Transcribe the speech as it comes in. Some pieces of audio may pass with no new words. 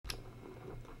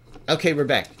Okay, we're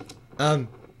back.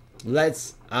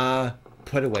 Let's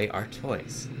put away our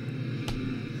toys.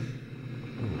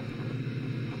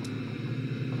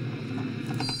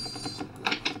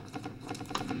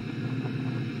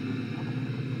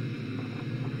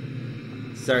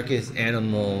 Circus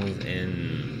animals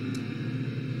and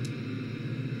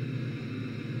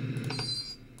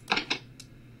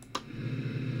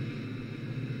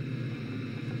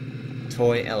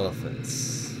toy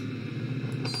elephants.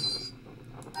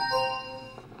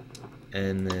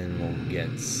 And then we'll get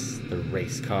the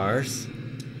race cars.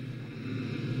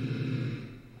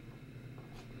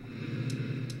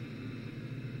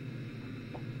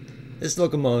 This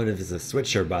locomotive is a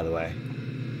switcher, by the way.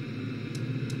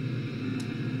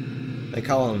 They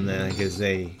call them that because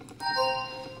they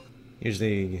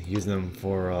usually use them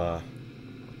for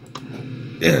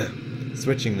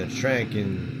switching the track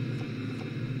and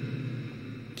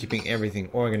keeping everything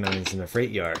organized in a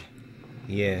freight yard.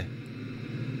 Yeah.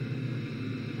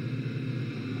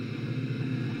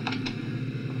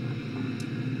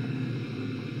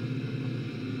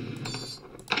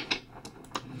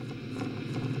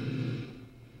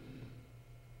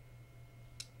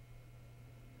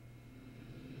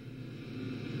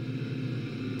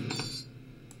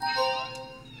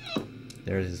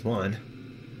 There's one.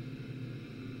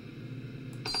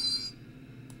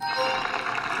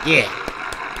 Yeah!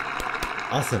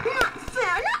 Awesome. Not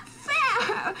fair, not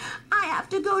fair! I have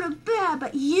to go to bed,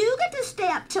 but you get to stay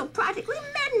up till practically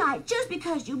midnight just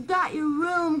because you got your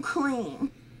room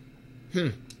clean.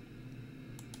 Hey,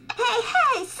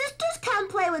 sisters come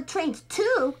play with trains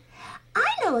too. I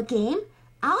know a game.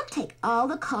 I'll take all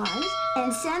the cars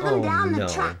and send them down the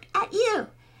track at you.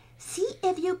 See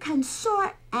if you can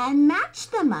sort and match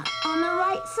them up on the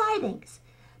right sidings.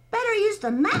 Better use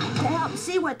the map to help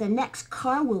see what the next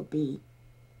car will be.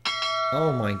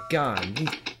 Oh my god.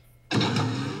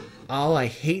 Oh, I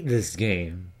hate this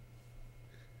game.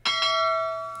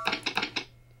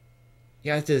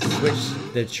 You have to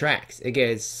switch the tracks. It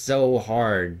gets so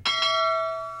hard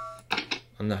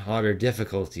on the harder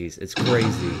difficulties. It's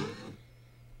crazy.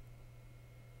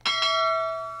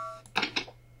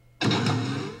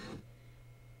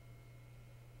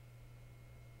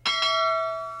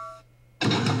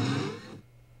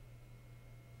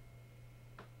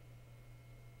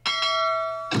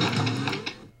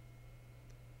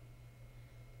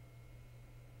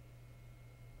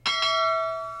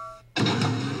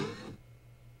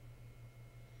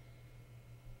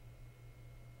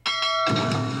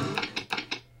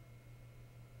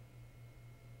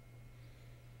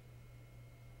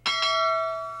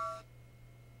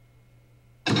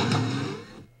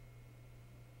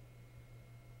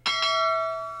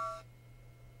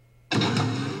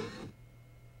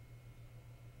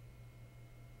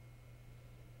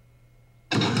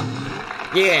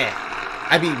 Yeah,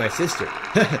 I beat my sister.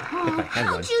 If I had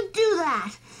one. How'd you do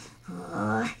that?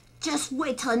 Just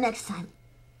wait till next time.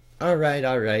 Alright,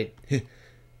 alright.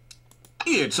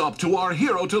 It's up to our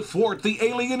hero to thwart the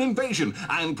alien invasion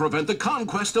and prevent the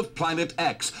conquest of Planet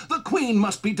X. The Queen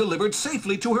must be delivered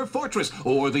safely to her fortress,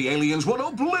 or the aliens will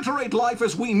obliterate life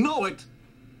as we know it.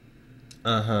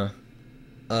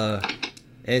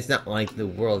 It's not like the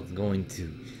world's going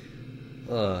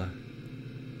to...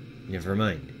 Never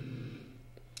mind.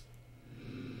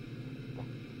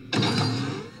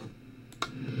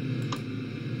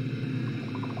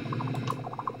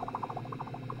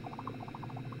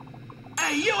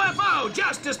 A UFO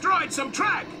just destroyed some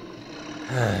track!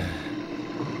 A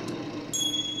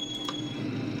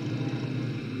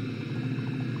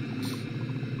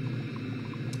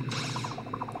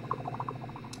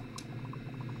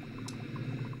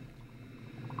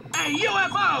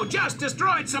UFO just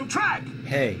destroyed some track!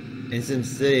 Hey, in Sim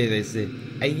City they say,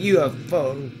 a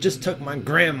UFO just took my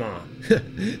grandma.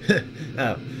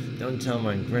 Oh, don't tell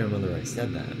my grandmother I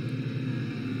said that.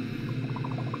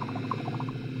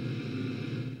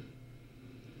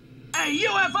 A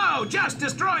UFO just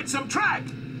destroyed some track!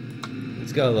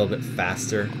 Let's go a little bit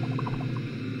faster.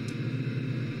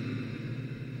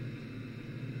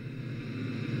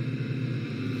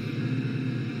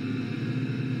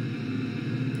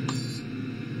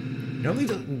 Normally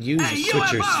don't use A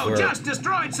switchers UFO for... just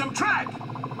destroyed some track!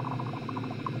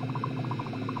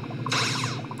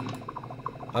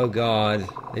 Oh god,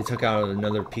 they took out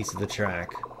another piece of the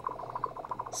track.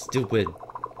 Stupid.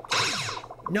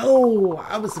 No,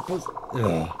 I was supposed...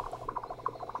 Ugh.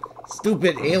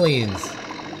 Stupid aliens.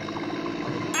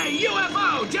 A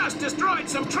UFO just destroyed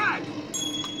some track!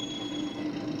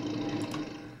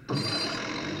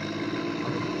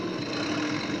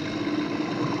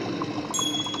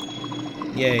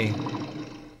 Yay.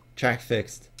 Track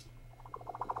fixed.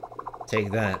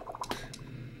 Take that.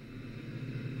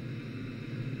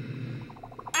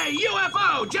 A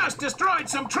UFO just destroyed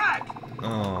some track!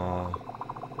 Aww.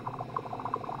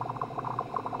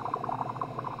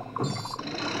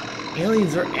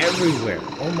 Aliens are everywhere.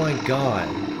 Oh my god.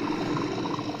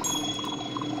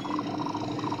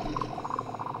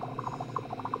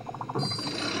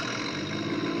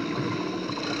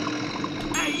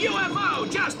 A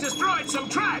UFO just destroyed some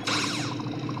track!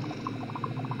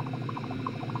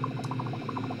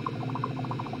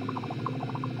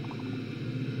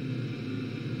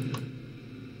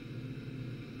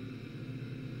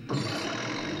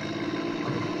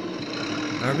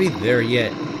 Are we there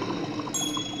yet?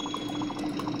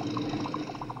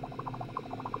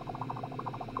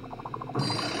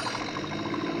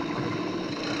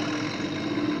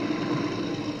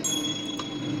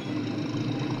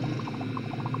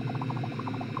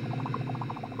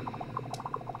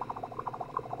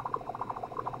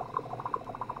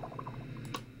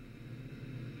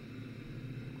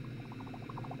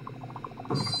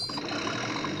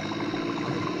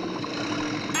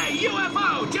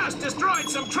 UFO just destroyed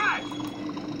some track!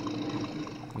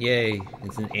 Yay,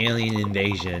 it's an alien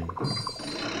invasion.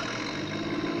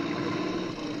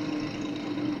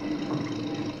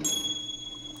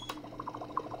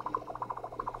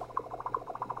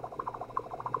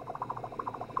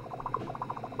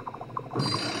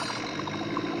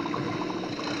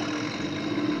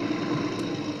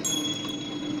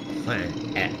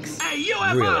 Planet X. A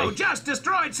UFO Really? just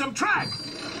destroyed some track!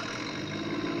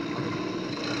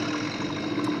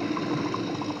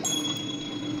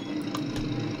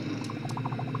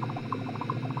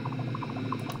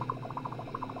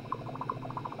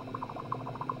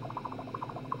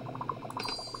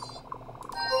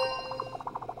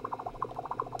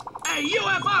 A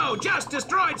UFO just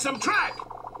destroyed some track!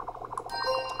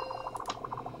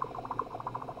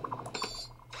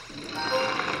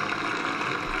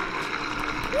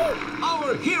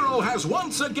 Our hero has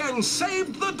once again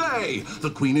saved the day! The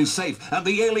Queen is safe, and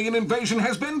the alien invasion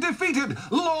has been defeated!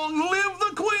 Long live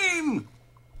the Queen!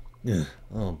 Ugh,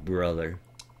 oh, brother.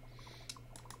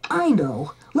 I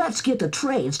know. Let's get the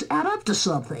trades to add up to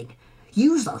something.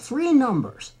 Use the 3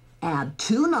 numbers. Add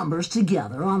 2 numbers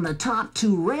together on the top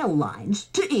 2 rail lines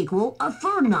to equal a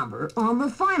 3rd number on the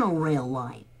final rail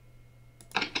line.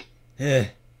 Eh.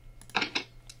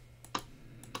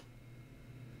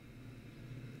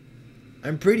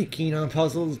 I'm pretty keen on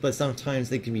puzzles, but sometimes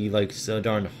they can be like so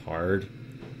darn hard.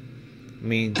 I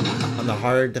mean, on the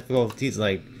hard difficulties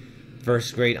like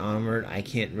 1st grade onward, I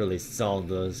can't really solve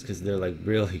those because they're like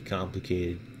really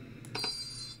complicated.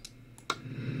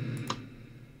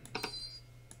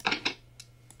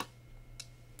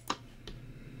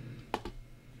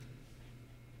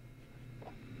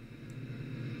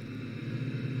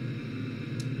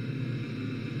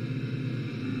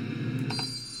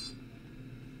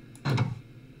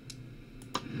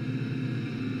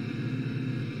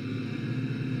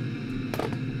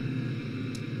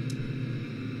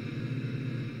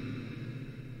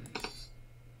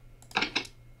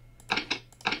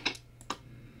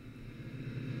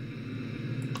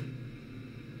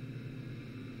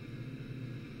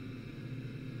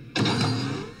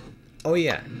 Oh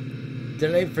yeah,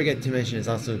 did I forget to mention it's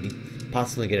also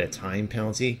possible to get a time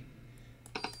penalty?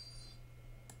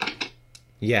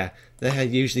 Yeah, that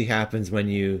usually happens when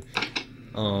you,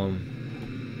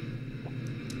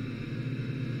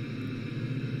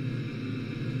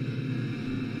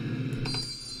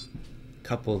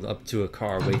 coupled up to a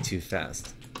car way too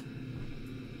fast.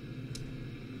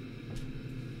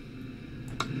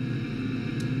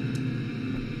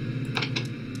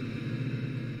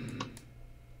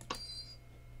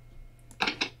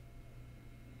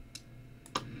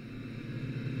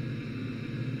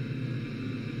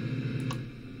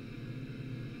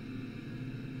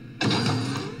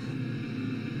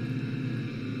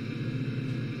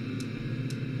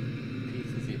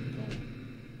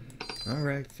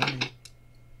 Alright, fine.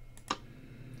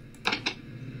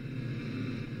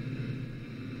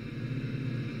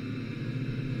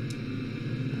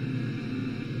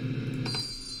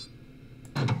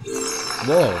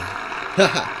 Whoa.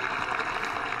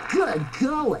 Good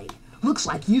golly. Looks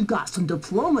like you've got some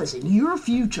diplomas in your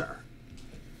future.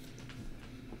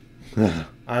 I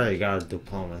already got a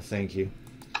diploma, thank you.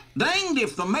 Danged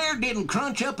if the mayor didn't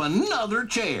crunch up another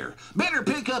chair. Better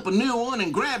pick up a new one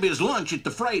and grab his lunch at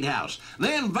the freight house.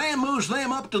 Then vamoose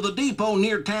them up to the depot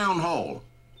near Town Hall.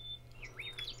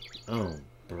 Oh,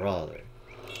 brother.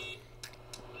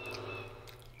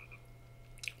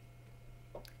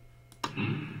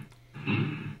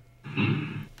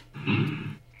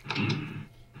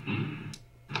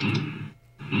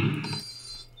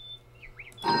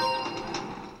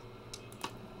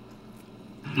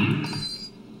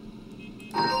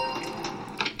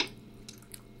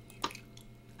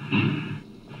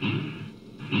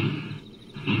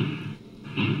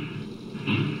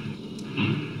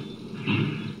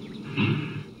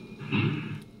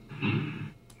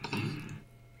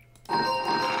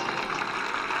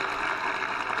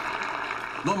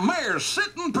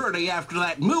 sitting pretty after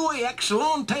that muy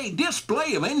excellente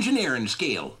display of engineering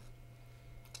skill.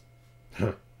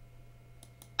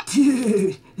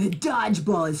 Dude, the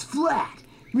dodgeball is flat.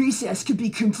 Recess could be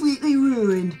completely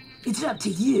ruined. It's up to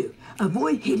you.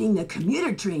 Avoid hitting the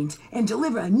commuter trains and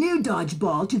deliver a new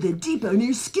dodgeball to the depot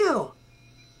near Skill.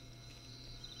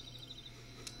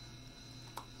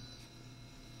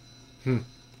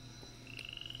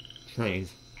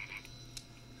 Trains.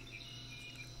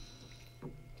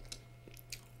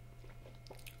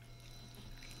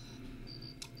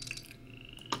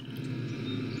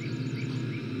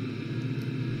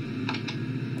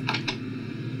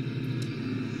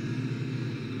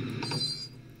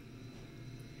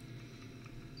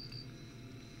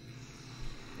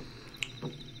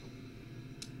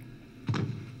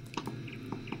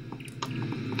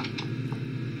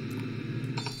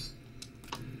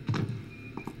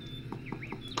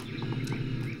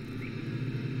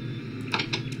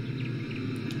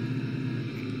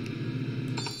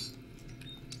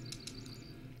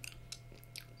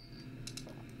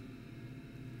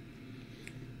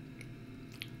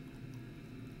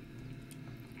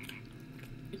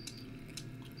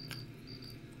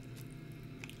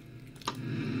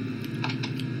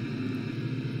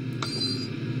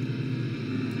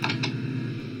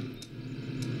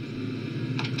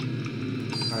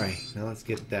 Alright, now let's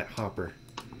get that hopper.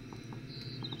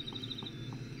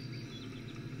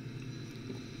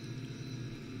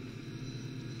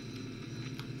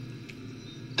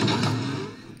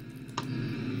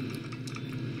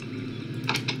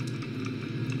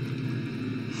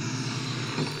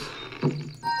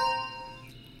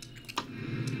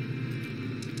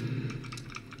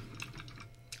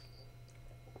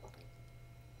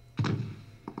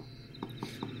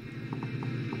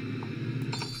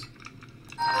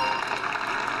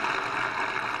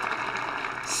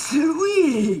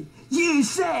 Sweet! You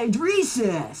saved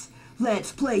recess!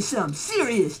 Let's play some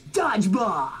serious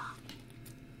dodgeball!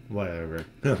 Whatever.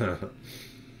 Oh,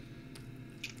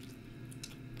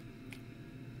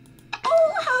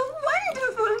 how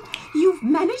wonderful! You've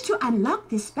managed to unlock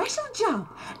this special job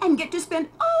and get to spend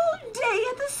all day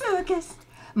at the circus.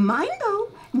 Mind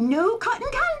though, no cotton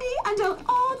candy until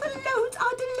all the loads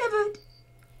are delivered.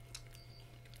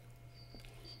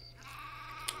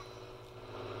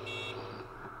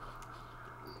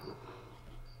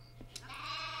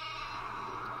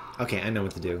 Okay, I know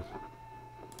what to do.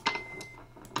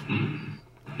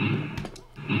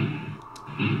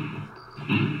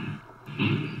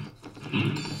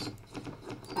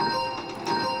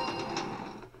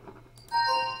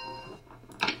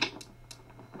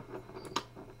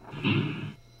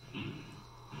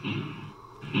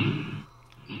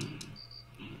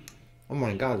 Oh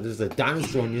my god, there's a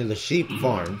dinosaur near the sheep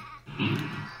farm.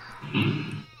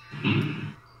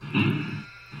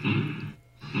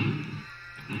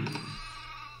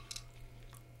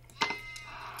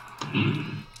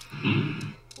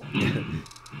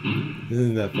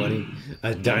 Isn't that funny?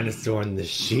 A dinosaur in the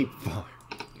sheep farm.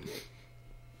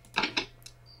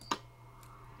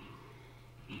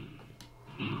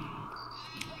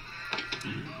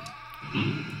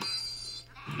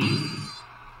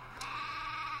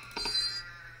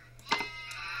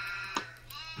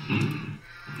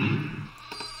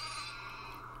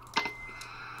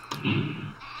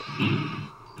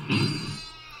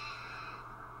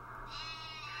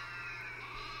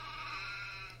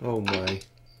 Oh my.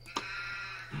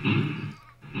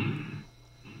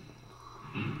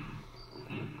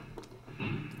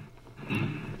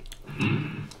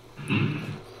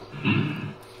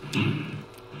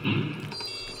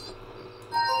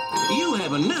 You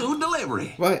have a new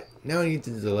delivery. What? Now I need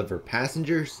to deliver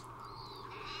passengers?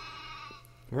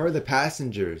 Where are the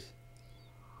passengers?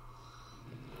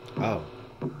 Oh.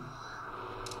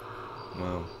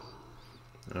 Wow.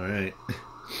 Alright.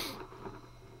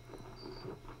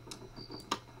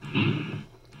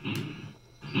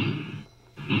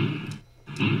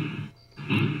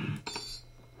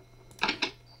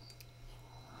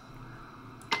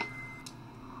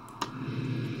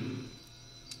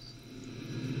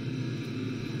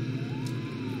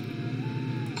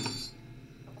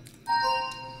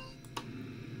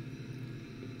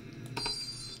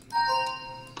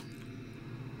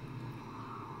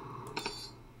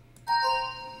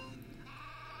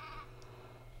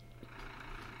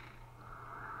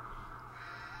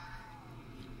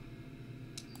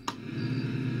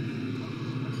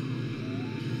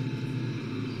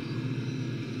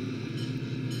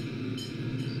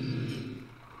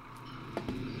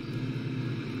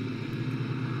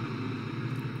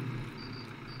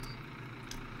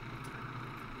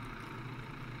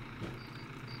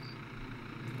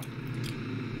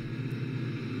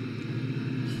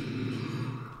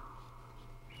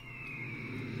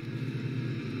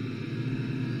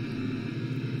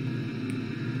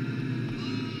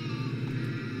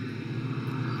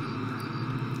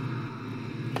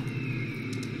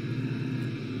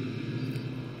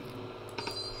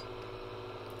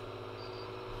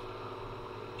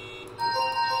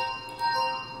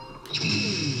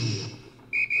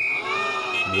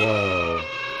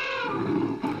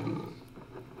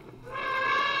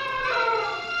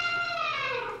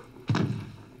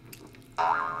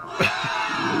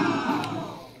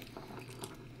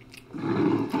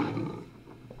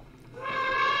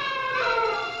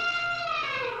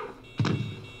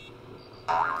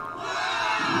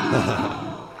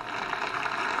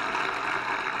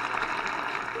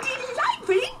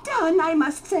 Delightfully done, I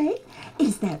must say.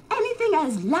 Is there anything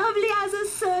as lovely as a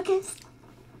circus?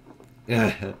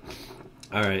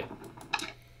 Alright.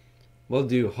 We'll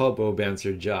do hobo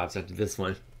bouncer jobs after this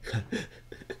one.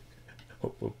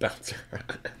 Hobo bouncer.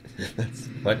 That's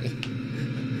funny.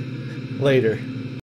 Later.